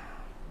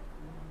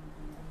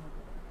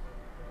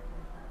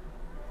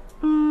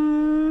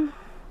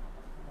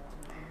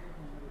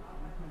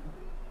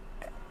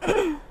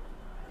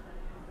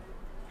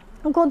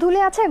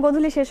 গোধূলি আছে?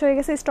 গোধূলি শেষ হয়ে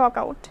গেছে, স্টক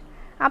আউট।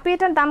 আপনি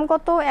এটার দাম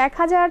কত?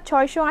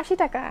 1680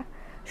 টাকা,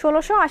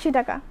 1680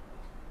 টাকা।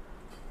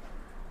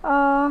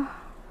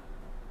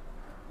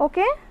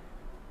 ওকে,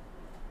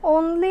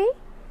 অনলি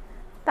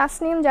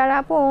তাসনিম যারা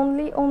আপু,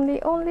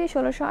 অনলি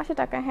 1680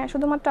 টাকা। হ্যাঁ,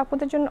 শুধুমাত্র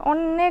আপুদের জন্য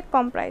অনেক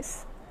কম প্রাইস,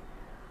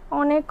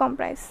 অনেক কম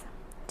প্রাইস।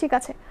 ঠিক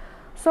আছে।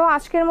 সো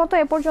আজকের মতো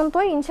এ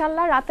পর্যন্তই।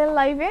 ইনশাল্লাহ রাতের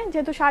লাইভে,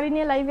 যেহেতু শাড়ি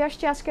নিয়ে লাইভে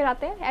আসছি আজকে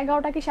রাতে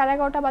 11টা কি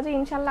 11:30 বাজে,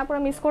 ইনশাল্লাহ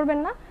আপনারা মিস করবেন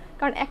না,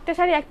 কারণ একটা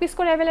শাড়ি এক পিস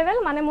করে অ্যাভেলেবেল,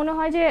 মানে মনে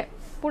হয় যে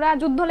পুরা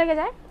যুদ্ধ লেগে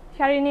যায়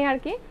শাড়ি নিয়ে আর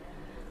কি।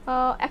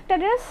 একটা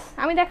ড্রেস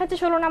আমি দেখাচ্ছি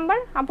 16 নাম্বার,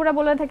 আপুরা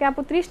বলে থাকে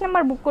আপু 30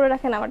 নাম্বার বুক করে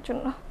রাখেন আমার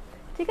জন্য।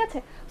 ঠিক আছে।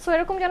 সো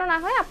এরকম যেন না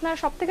হয়, আপনার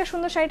সব থেকে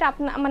সুন্দর শাড়িটা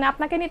মানে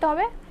আপনাকে নিতে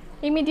হবে।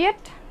 ইমিডিয়েট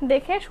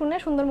দেখে শুনে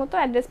সুন্দর মতো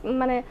অ্যাড্রেস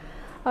মানে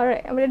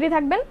রেডি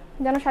থাকবেন,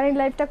 যেন শাড়ির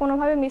লাইফটা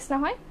কোনোভাবে মিস না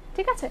হয়।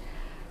 ঠিক আছে,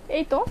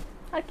 এই তো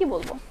আর কি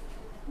বলবো।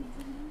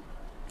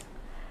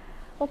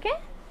 ওকে,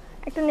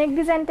 একটা নেক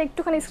ডিজাইনটা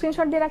একটুখানি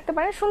স্ক্রিনশট দিয়ে রাখতে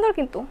পারেন, সুন্দর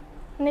কিন্তু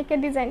নেকের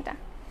ডিজাইনটা।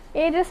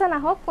 এই ড্রেসে না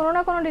হোক, কোনো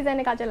না কোনো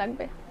ডিজাইনে কাজে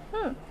লাগবে।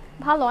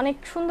 ভালো, অনেক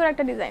সুন্দর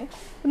একটা ডিজাইন।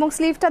 এবং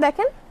স্লিভটা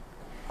দেখেন,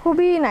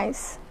 খুবই নাইস।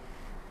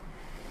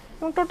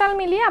 এবং টোটাল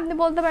মিলিয়ে আপনি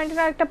বলতে পারেন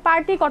এটা একটা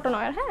পার্টি কটন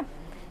ওয়্যার। হ্যাঁ,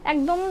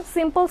 একদম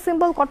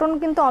সিম্পল কটন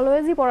কিন্তু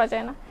অলওয়েজই পরা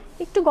যায় না,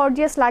 একটু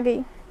গর্জিয়াস লাগেই,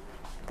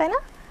 তাই না?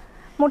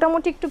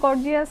 মোটামুটি একটু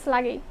গর্জিয়াস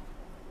লাগেই।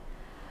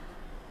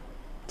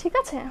 ঠিক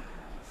আছে।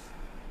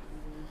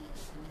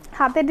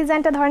 হাতের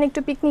ডিজাইনটা ধরেন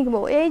একটু পিকনিক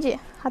বউ, এই যে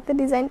হাতের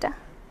ডিজাইনটা।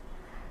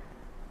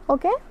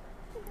 ওকে,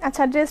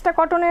 আচ্ছা, ড্রেসটা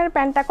কটনের,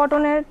 প্যান্টটা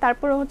কটনের,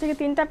 তারপরে হচ্ছে গিয়ে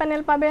 3টা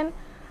প্যানেল পাবেন,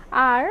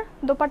 আর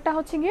দোপাট্টা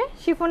হচ্ছে গিয়ে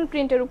শিফন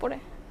প্রিন্টের উপরে।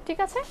 ঠিক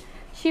আছে,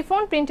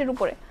 শিফন প্রিন্টের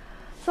উপরে।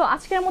 সো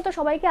আজকের মতো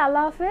সবাইকে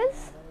আল্লাহ হাফেজ,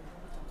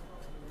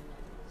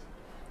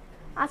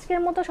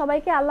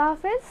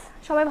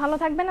 সবাই ভালো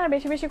থাকবেন, আর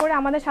বেশি বেশি করে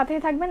আমাদের সাথেই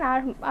থাকবেন,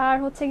 আর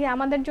হচ্ছে গিয়ে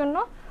আমাদের জন্য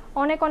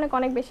অনেক অনেক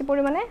অনেক বেশি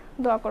পরিমাণে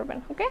দোয়া করবেন।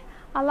 ওকে,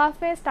 আল্লাহ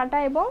হাফেজ, টাটা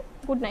এবং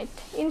গুড নাইট।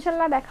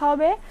 ইনশাল্লাহ দেখা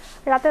হবে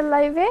রাতের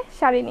লাইভে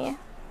শাড়ি নিয়ে।